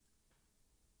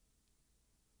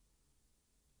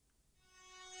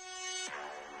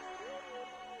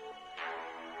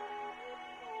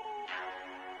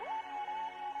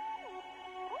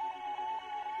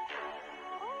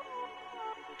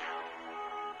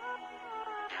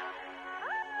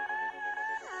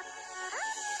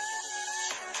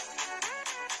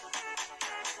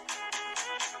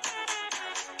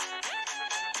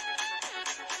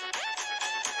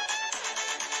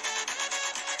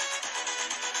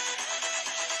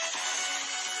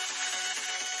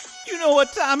know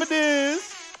what time it is.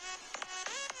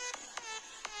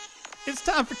 It's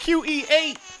time for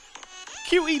QE8,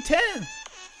 QE10.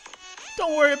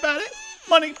 Don't worry about it.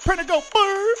 Money, printer, go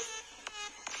burr.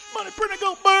 Money, printer,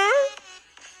 go burr.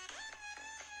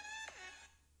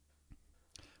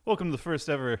 Welcome to the first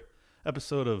ever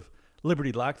episode of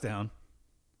Liberty Lockdown,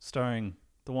 starring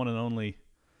the one and only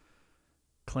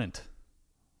Clint.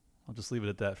 I'll just leave it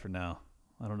at that for now.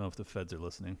 I don't know if the feds are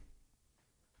listening.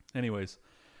 Anyways,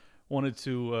 wanted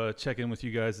to check in with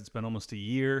you guys. It's been almost a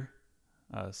year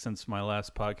since my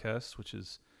last podcast, which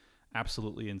is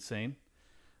absolutely insane.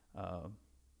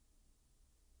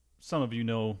 Some of you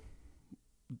know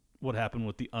what happened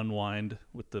with the unwind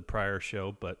with the prior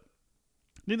show, but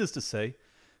needless to say,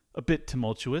 a bit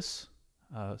tumultuous.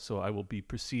 So I will be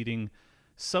proceeding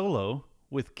solo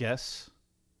with guests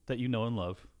that you know and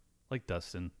love, like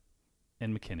Dustin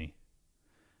and McKinney,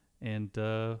 and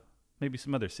maybe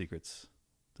some other secrets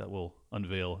that we'll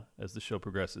unveil as the show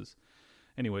progresses.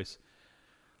 Anyways,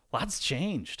 lots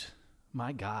changed.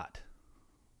 My God.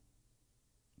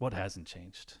 What hasn't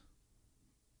changed?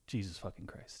 Jesus fucking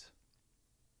Christ.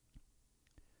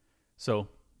 So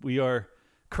we are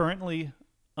currently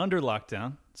under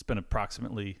lockdown. It's been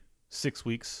approximately 6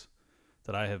 weeks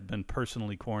that I have been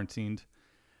personally quarantined.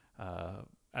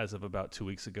 As of about 2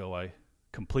 weeks ago, I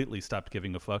completely stopped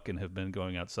giving a fuck and have been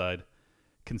going outside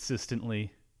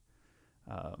consistently.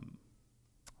 I'm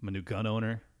a new gun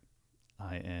owner.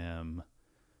 I am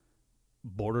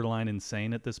borderline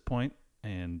insane at this point.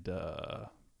 And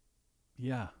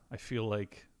yeah, I feel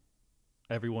like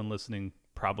everyone listening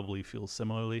probably feels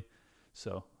similarly.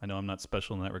 So I know I'm not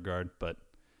special in that regard, but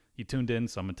you tuned in,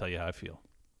 so I'm going to tell you how I feel.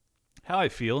 How I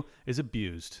feel is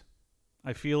abused.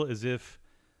 I feel as if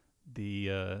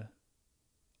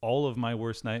all of my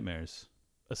worst nightmares,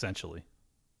 essentially,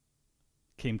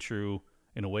 came true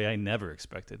in a way I never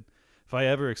expected. If I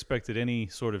ever expected any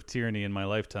sort of tyranny in my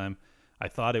lifetime, I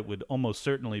thought it would almost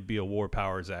certainly be a War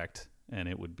Powers Act, and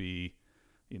it would be,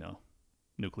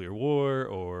 nuclear war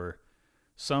or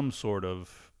some sort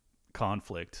of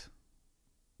conflict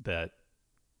that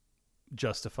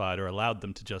justified or allowed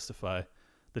them to justify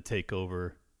the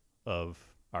takeover of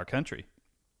our country.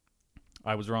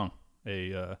 I was wrong.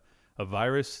 A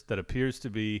virus that appears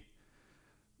to be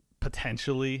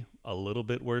potentially a little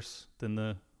bit worse than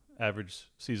the average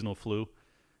seasonal flu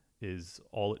is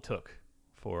all it took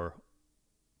for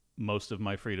most of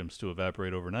my freedoms to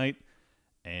evaporate overnight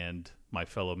and my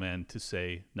fellow man to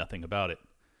say nothing about it,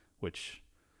 which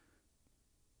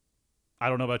I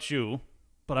don't know about you,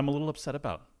 but I'm a little upset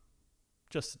about.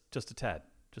 Just a tad,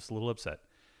 just a little upset.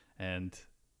 And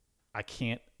I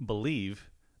can't believe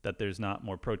that there's not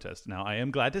more protest. Now, I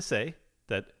am glad to say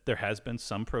that there has been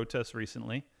some protest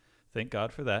recently. Thank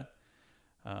God for that.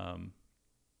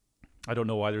 I don't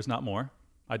know why there's not more.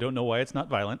 I don't know why it's not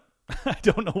violent. I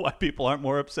don't know why people aren't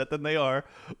more upset than they are.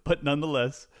 But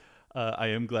nonetheless, I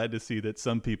am glad to see that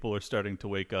some people are starting to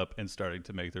wake up and starting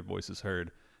to make their voices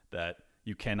heard, that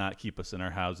you cannot keep us in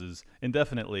our houses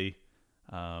indefinitely,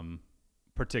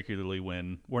 particularly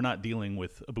when we're not dealing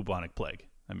with a bubonic plague.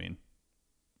 I mean,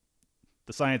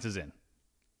 the science is in.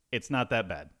 It's not that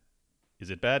bad. Is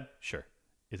it bad? Sure.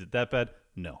 Is it that bad?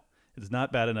 No. It's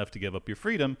not bad enough to give up your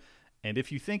freedom. And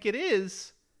if you think it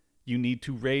is, you need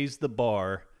to raise the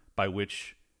bar by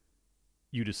which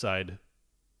you decide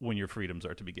when your freedoms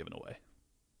are to be given away.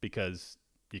 Because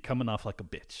you're coming off like a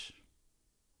bitch.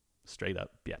 Straight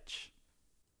up bitch.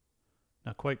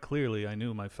 Now, quite clearly, I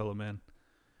knew my fellow man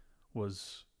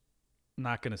was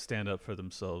not going to stand up for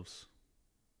themselves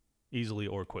easily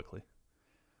or quickly.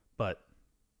 But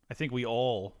I think we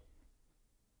all,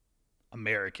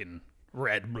 American,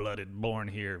 red-blooded, born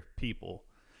here people,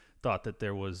 thought that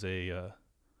there was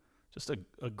just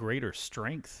a greater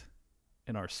strength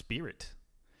in our spirit,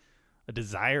 a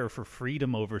desire for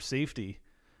freedom over safety.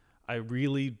 I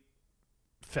really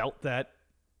felt that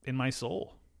in my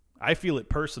soul. I feel it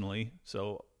personally,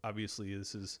 so obviously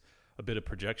this is a bit of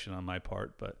projection on my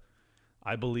part, but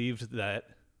I believed that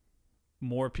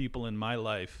more people in my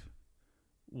life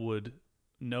would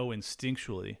know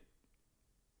instinctually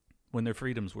when their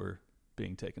freedoms were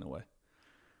being taken away.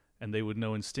 And they would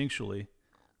know instinctually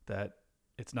that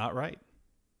it's not right.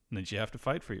 And that you have to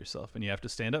fight for yourself and you have to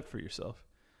stand up for yourself.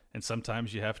 And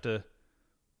sometimes you have to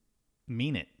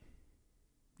mean it.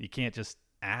 You can't just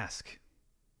ask.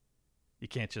 You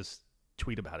can't just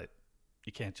tweet about it.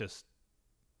 You can't just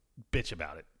bitch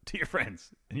about it to your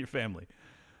friends and your family.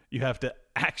 You have to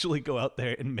actually go out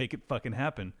there and make it fucking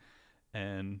happen.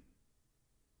 And,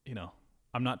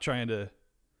 I'm not trying to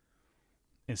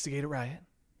instigate a riot.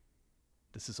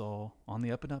 This is all on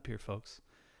the up and up here, folks.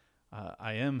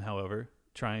 I am, however,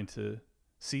 trying to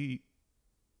see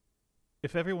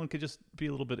if everyone could just be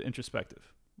a little bit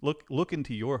introspective. Look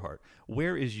into your heart.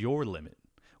 Where is your limit?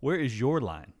 Where is your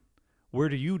line? Where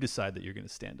do you decide that you're going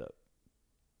to stand up?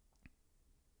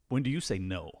 When do you say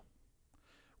no?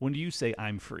 When do you say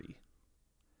I'm free?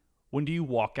 When do you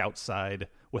walk outside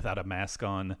without a mask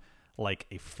on like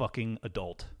a fucking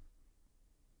adult?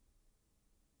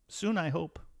 Soon, I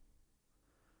hope.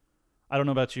 I don't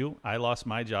know about you. I lost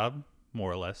my job,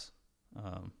 more or less.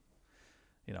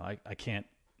 I can't.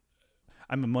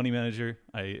 I'm a money manager.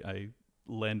 I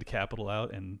lend capital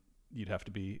out, and you'd have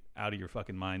to be out of your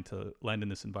fucking mind to lend in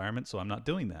this environment, so I'm not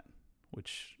doing that,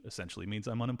 which essentially means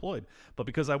I'm unemployed. But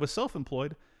because I was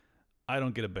self-employed, I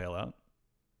don't get a bailout.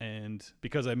 And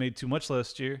because I made too much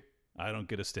last year, I don't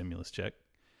get a stimulus check.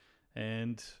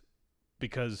 And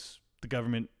because the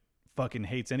government fucking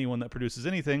hates anyone that produces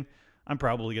anything, I'm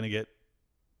probably going to get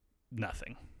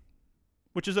nothing,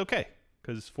 which is okay,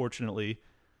 because fortunately,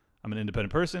 I'm an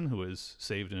independent person who has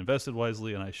saved and invested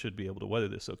wisely, and I should be able to weather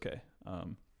this okay.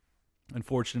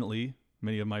 Unfortunately,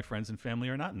 many of my friends and family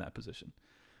are not in that position.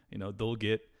 They'll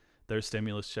get their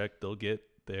stimulus check, they'll get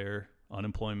their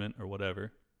unemployment or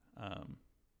whatever.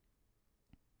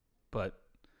 But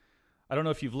I don't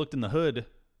know if you've looked in the hood.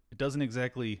 It doesn't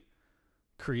exactly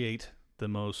create the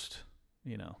most,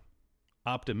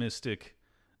 optimistic,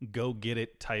 go get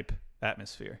it type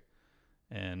atmosphere.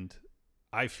 And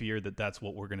I fear that that's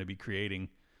what we're going to be creating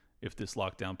if this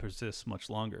lockdown persists much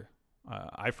longer.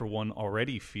 I, for one,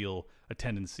 already feel a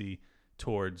tendency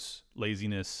towards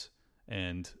laziness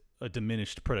and a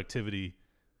diminished productivity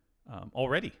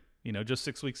already, just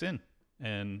 6 weeks in.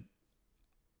 And,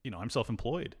 I'm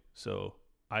self-employed. So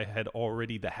I had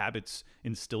already the habits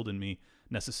instilled in me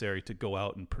necessary to go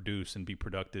out and produce and be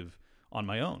productive on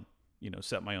my own,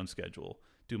 set my own schedule,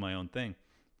 do my own thing.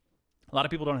 A lot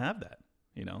of people don't have that.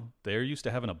 They're used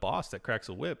to having a boss that cracks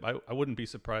a whip. I wouldn't be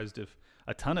surprised if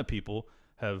a ton of people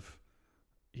have,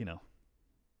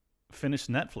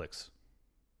 finished Netflix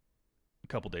a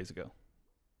couple days ago.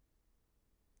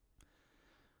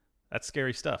 That's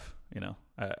scary stuff,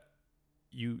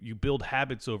 You build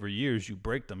habits over years, you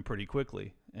break them pretty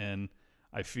quickly. And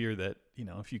I fear that,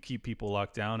 if you keep people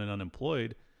locked down and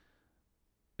unemployed,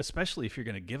 especially if you're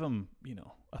going to give them,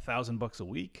 $1,000 a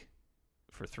week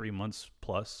for 3 months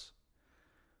plus,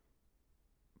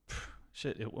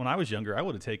 shit, when I was younger, I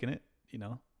would have taken it,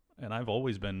 and I've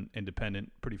always been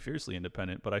independent, pretty fiercely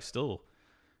independent, but I still,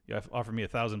 offer me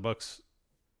 $1,000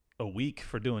 a week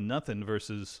for doing nothing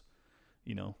versus,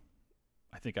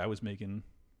 I think I was making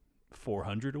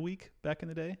 $400 a week back in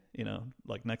the day,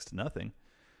 like next to nothing.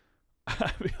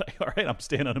 I'd be like, all right, I'm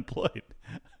staying unemployed.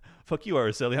 Fuck you,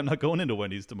 Araceli. I'm not going into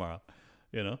Wendy's tomorrow,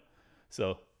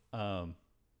 So,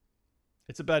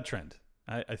 it's a bad trend.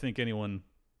 I think anyone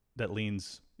that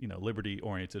leans, liberty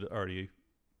oriented already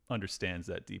understands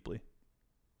that deeply.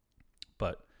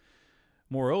 But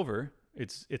moreover,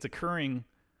 it's occurring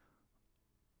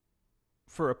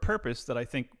for a purpose that I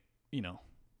think,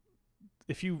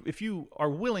 if you are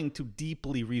willing to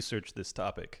deeply research this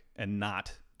topic and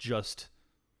not just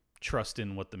trust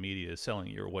in what the media is selling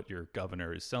you or what your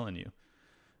governor is selling you,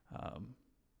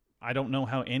 I don't know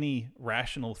how any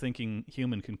rational thinking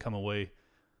human can come away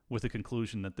with the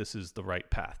conclusion that this is the right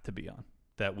path to be on,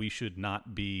 that we should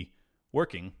not be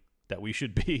working, that we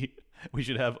should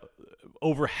have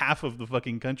over half of the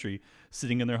fucking country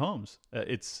sitting in their homes.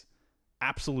 It's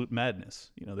absolute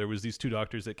madness. There was these two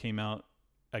doctors that came out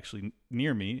actually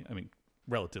near me,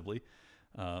 relatively,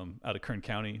 out of Kern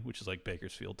County, which is like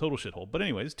Bakersfield, total shithole. But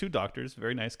anyways, two doctors,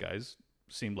 very nice guys,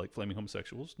 seemed like flaming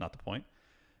homosexuals, not the point.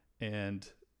 And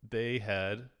they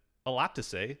had a lot to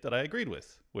say that I agreed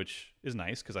with, which is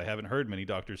nice because I haven't heard many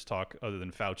doctors talk other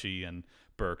than Fauci and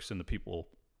Birx and the people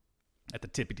at the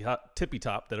tippy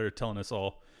top that are telling us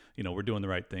all, we're doing the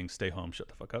right thing, stay home, shut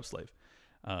the fuck up, slave.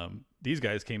 These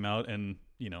guys came out and,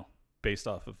 based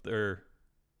off of their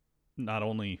not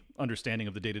only understanding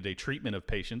of the day-to-day treatment of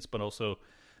patients, but also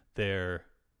their,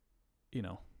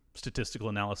 statistical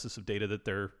analysis of data that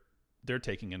they're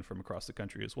taking in from across the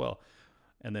country as well.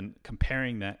 And then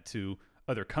comparing that to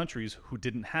other countries who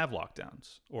didn't have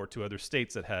lockdowns or to other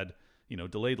states that had,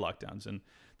 delayed lockdowns. And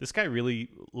this guy really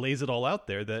lays it all out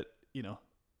there that,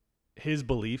 his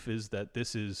belief is that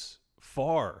this is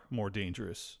far more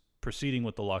dangerous proceeding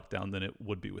with the lockdown than it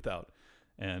would be without.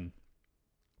 And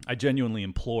I genuinely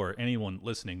implore anyone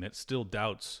listening that still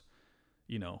doubts,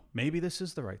 maybe this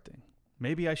is the right thing.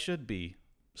 Maybe I should be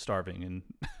starving and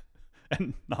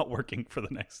and not working for the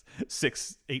next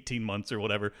 18 months or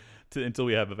whatever until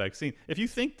we have a vaccine. If you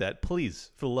think that,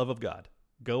 please, for the love of God,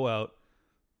 go out,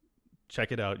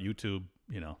 check it out. YouTube,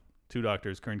 2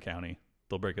 doctors, Kern County.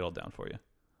 They'll break it all down for you.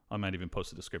 I might even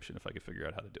post a description if I could figure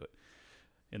out how to do it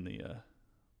in the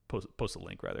post a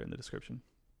link rather in the description.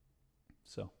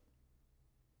 So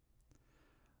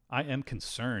I am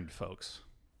concerned, folks.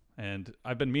 And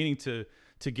I've been meaning to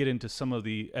get into some of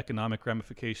the economic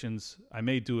ramifications. I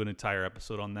may do an entire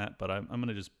episode on that, but I'm going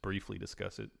to just briefly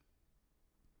discuss it.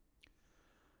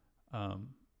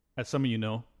 As some of you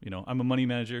know, I'm a money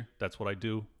manager. That's what I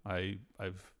do.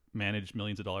 I've managed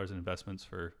millions of dollars in investments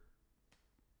for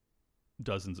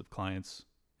dozens of clients,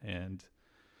 and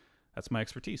that's my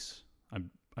expertise.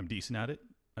 I'm decent at it.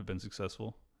 I've been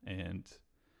successful, and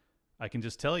I can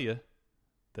just tell you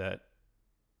that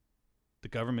the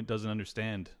government doesn't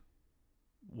understand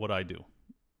what I do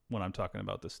when I'm talking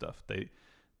about this stuff.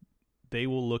 They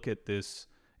will look at this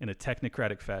in a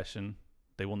technocratic fashion.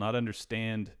 They will not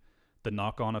understand the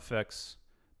knock-on effects.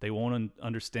 They won't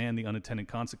understand the unintended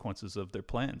consequences of their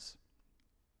plans.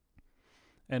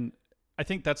 And I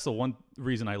think that's the one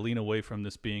reason I lean away from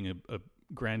this being a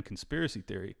grand conspiracy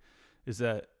theory, is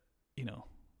that,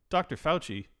 Dr.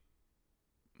 Fauci,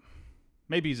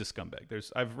 maybe he's a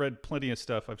scumbag. I've read plenty of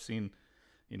stuff. I've seen,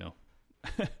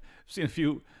 I've seen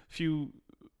a few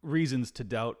reasons to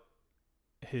doubt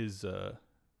his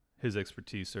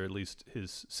expertise, or at least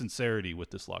his sincerity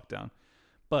with this lockdown.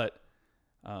 But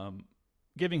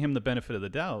giving him the benefit of the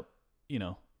doubt,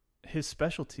 his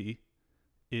specialty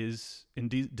is in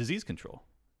disease control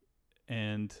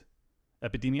and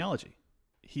epidemiology.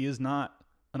 He is not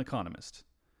an economist.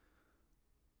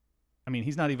 I mean,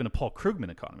 he's not even a Paul Krugman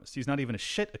economist. He's not even a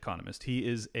shit economist. He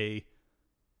is a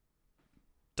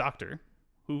doctor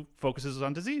who focuses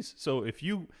on disease. So if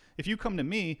you come to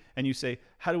me and you say,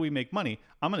 how do we make money?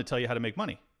 I'm going to tell you how to make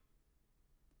money.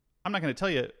 I'm not going to tell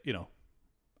you,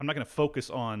 I'm not going to focus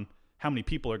on how many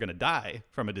people are going to die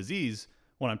from a disease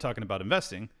when I'm talking about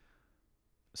investing.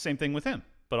 Same thing with him,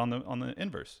 but on the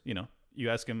inverse. You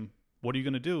ask him, what are you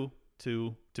going to do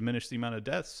to diminish the amount of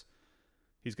deaths?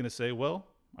 He's going to say, well,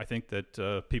 I think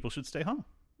that people should stay home.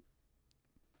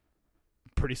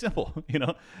 Pretty simple,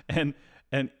 and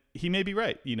he may be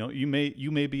right. You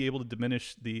may be able to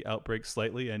diminish the outbreak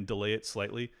slightly and delay it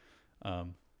slightly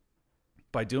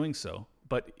by doing so,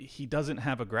 but he doesn't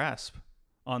have a grasp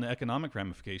on the economic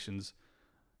ramifications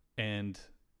and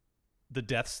the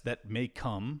deaths that may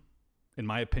come, in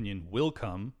my opinion, will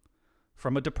come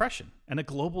from a depression, and a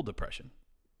global depression,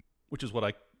 which is what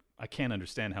I can't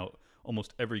understand how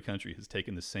almost every country has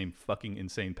taken the same fucking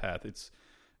insane path. It's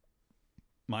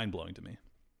mind-blowing to me.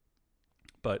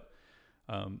 But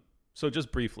so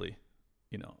just briefly,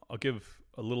 I'll give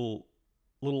a little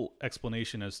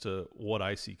explanation as to what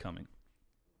I see coming.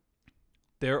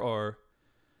 There are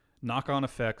knock-on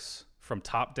effects from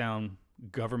top-down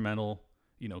governmental,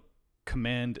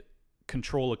 command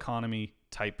control economy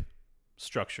type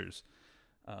structures.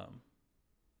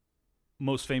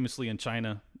 Most famously in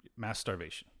China, mass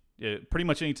starvation. Pretty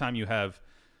much anytime you have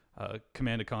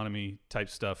command economy type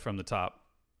stuff from the top,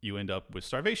 you end up with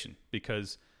starvation,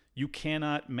 because you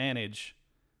cannot manage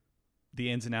the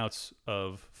ins and outs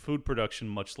of food production,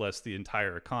 much less the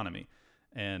entire economy.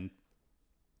 And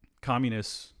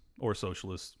communists or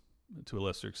socialists, to a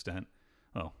lesser extent,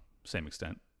 same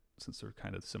extent, since they're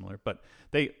kind of similar, but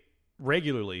they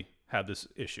regularly have this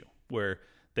issue where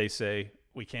they say,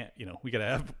 we can't, we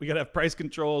gotta have price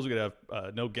controls, we gotta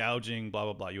have no gouging, blah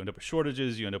blah blah. You end up with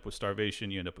shortages, you end up with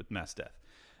starvation, you end up with mass death.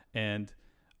 And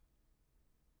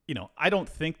I don't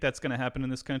think that's going to happen in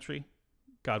this country.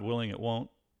 God willing, it won't,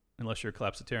 unless you're a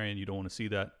collapsitarian. You don't want to see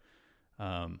that.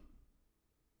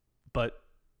 But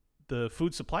the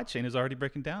food supply chain is already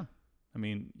breaking down. I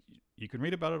mean, you can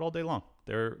read about it all day long.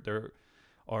 There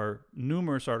are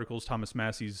numerous articles. Thomas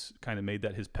Massey's kind of made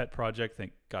that his pet project.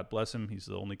 Thank God bless him. He's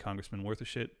the only congressman worth a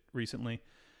shit recently.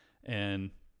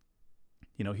 And,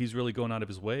 he's really going out of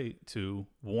his way to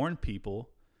warn people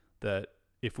that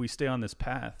if we stay on this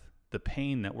path, the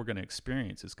pain that we're going to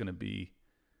experience is going to be,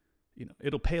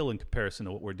 it'll pale in comparison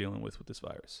to what we're dealing with this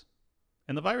virus.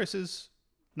 And the virus is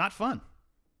not fun.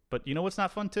 But you know what's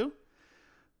not fun too?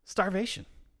 Starvation.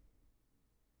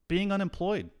 Being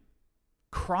unemployed.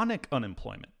 Chronic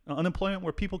unemployment. Unemployment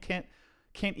where people can't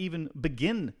even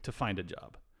begin to find a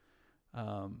job.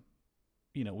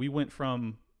 We went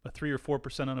from a 3 or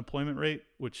 4% unemployment rate,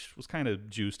 which was kind of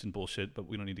juiced and bullshit, but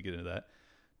we don't need to get into that,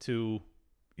 to,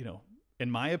 in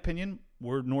my opinion,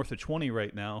 we're north of 20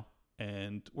 right now,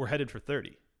 and we're headed for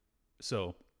 30.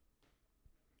 So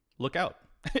look out.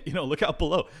 Look out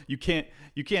below. You can't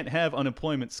have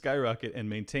unemployment skyrocket and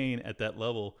maintain at that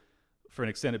level for an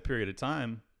extended period of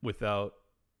time without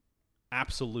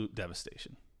absolute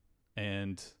devastation.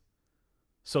 And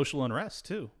social unrest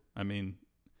too. I mean,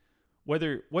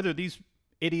 whether these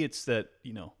idiots that,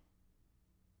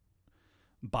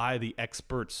 buy the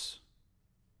experts'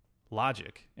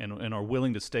 logic and are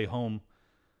willing to stay home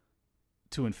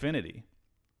to infinity,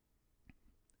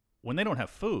 when they don't have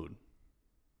food,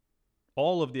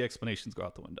 all of the explanations go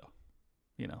out the window.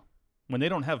 When they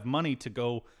don't have money to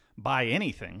go buy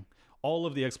anything, all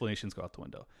of the explanations go out the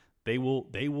window. They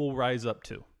will rise up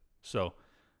too. So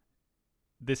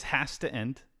this has to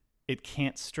end. It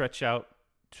can't stretch out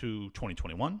to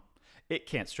 2021. It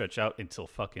can't stretch out until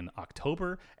fucking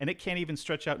October, and it can't even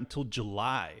stretch out until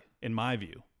July, in my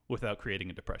view, without creating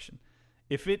a depression.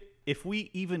 If we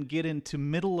even get into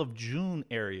middle of June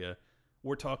area,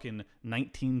 we're talking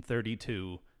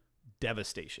 1932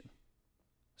 devastation.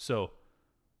 So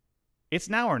it's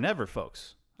now or never,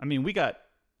 folks. I mean,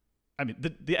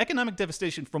 the economic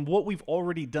devastation from what we've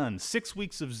already done, 6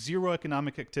 weeks of zero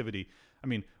economic activity. I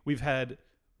mean, we've had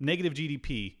negative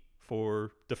GDP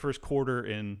for the first quarter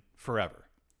in forever.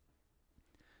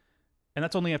 And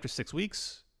that's only after 6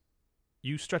 weeks.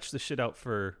 You stretch the shit out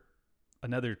for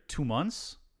another 2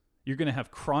 months, you're going to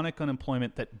have chronic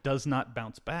unemployment that does not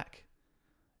bounce back.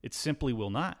 It simply will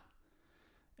not.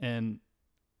 And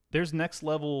there's next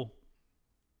level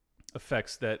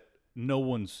effects that no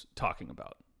one's talking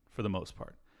about for the most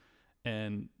part.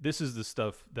 And this is the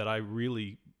stuff that I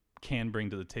really can bring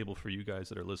to the table for you guys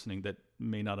that are listening that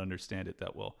may not understand it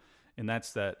that well. And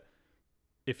that's that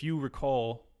if you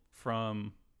recall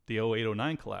from the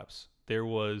 08-09 collapse, there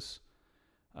was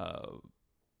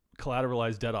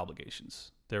collateralized debt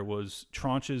obligations. There was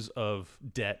tranches of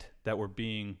debt that were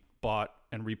being bought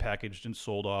and repackaged and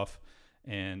sold off,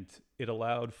 and it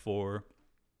allowed for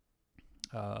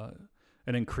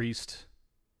an increased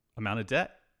amount of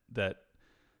debt that,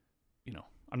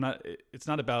 it's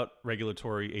not about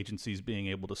regulatory agencies being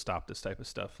able to stop this type of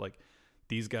stuff. Like,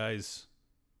 these guys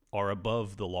are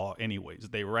above the law anyways.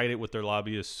 They write it with their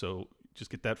lobbyists, so just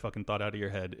get that fucking thought out of your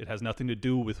head. It has nothing to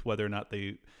do with whether or not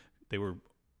they were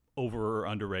over or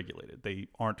under regulated. They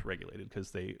aren't regulated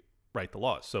because they write the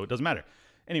laws, so it doesn't matter.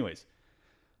 Anyways,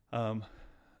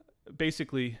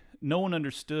 basically, no one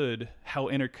understood how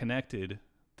interconnected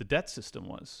the debt system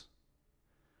was.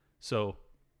 So,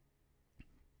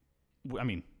 I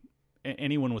mean,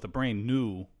 anyone with a brain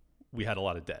knew we had a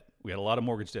lot of debt. We had a lot of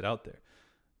mortgage debt out there.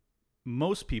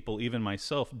 Most people, even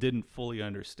myself, didn't fully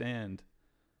understand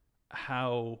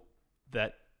how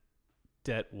that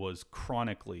debt was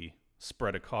chronically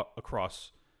spread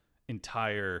across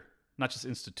entire, not just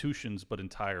institutions, but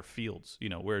entire fields,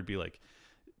 where it'd be like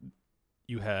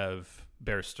you have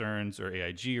Bear Stearns or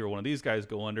AIG or one of these guys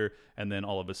go under, and then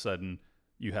all of a sudden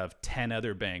you have 10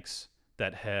 other banks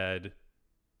that had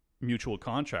mutual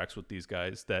contracts with these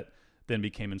guys that then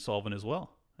became insolvent as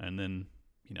well. And then,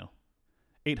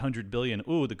 $800 billion.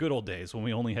 Ooh, the good old days when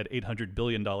we only had $800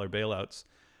 billion bailouts,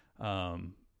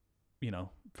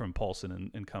 from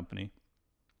Paulson and company.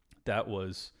 That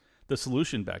was the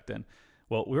solution back then.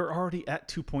 Well, we're already at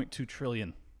 2.2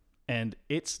 trillion, and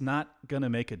it's not going to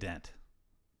make a dent.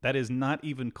 That is not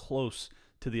even close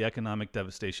to the economic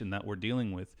devastation that we're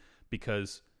dealing with,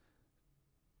 because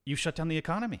you shut down the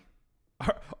economy.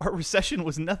 Our recession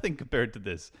was nothing compared to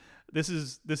this. This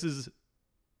is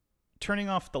turning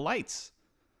off the lights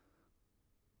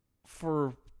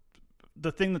for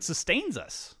the thing that sustains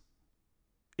us.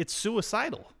 It's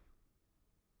suicidal.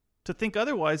 To think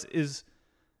otherwise is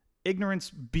ignorance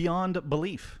beyond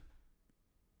belief.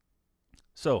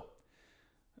 So,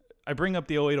 I bring up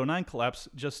the 08-09 collapse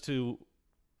just to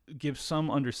give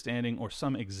some understanding or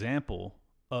some example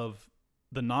of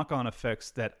the knock-on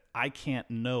effects that I can't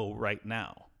know right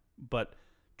now. But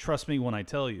trust me when I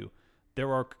tell you, there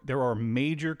are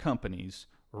major companies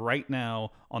right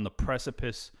now on the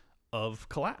precipice of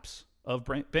collapse, of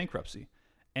bankruptcy.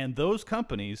 And those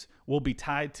companies will be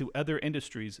tied to other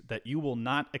industries that you will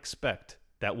not expect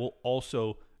that will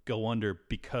also go under,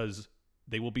 because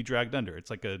they will be dragged under. It's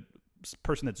like a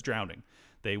person that's drowning.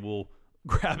 They will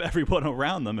grab everyone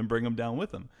around them and bring them down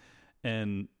with them.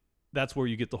 And that's where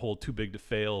you get the whole too big to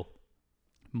fail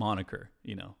moniker.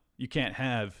 You can't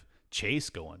have Chase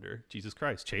go under. Jesus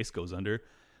Christ, Chase goes under.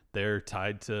 They're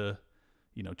tied to,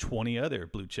 20 other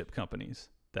blue chip companies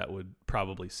that would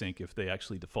probably sink if they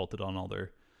actually defaulted on all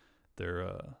their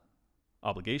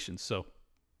obligations. So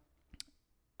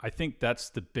I think that's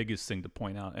the biggest thing to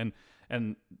point out.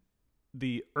 And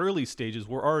the early stages,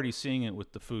 we're already seeing it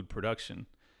with the food production.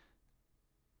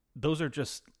 Those are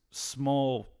just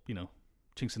small,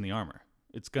 chinks in the armor.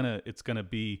 It's gonna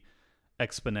be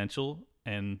exponential,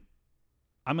 and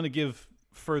I'm gonna give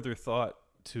further thought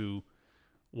to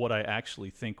what I actually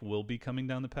think will be coming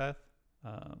down the path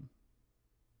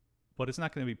But it's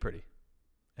not going to be pretty.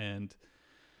 And,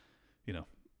 you know,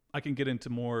 I can get into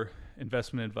more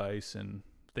investment advice and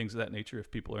things of that nature if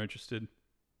people are interested.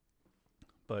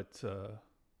 But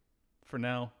for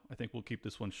now, I think we'll keep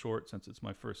this one short since it's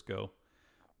my first go.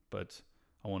 But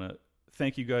I want to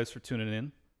thank you guys for tuning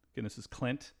in. Again, this is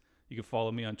Clint. You can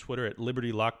follow me on Twitter at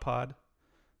Liberty Lock Pod.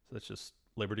 So that's just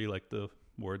Liberty, like the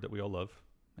word that we all love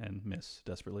and miss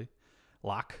desperately.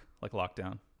 Lock, like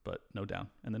lockdown, but no down.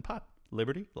 And then pod.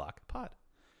 Liberty Lock Pod.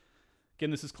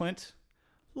 Again, this is Clint.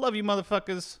 Love you,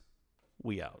 motherfuckers.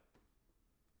 We out.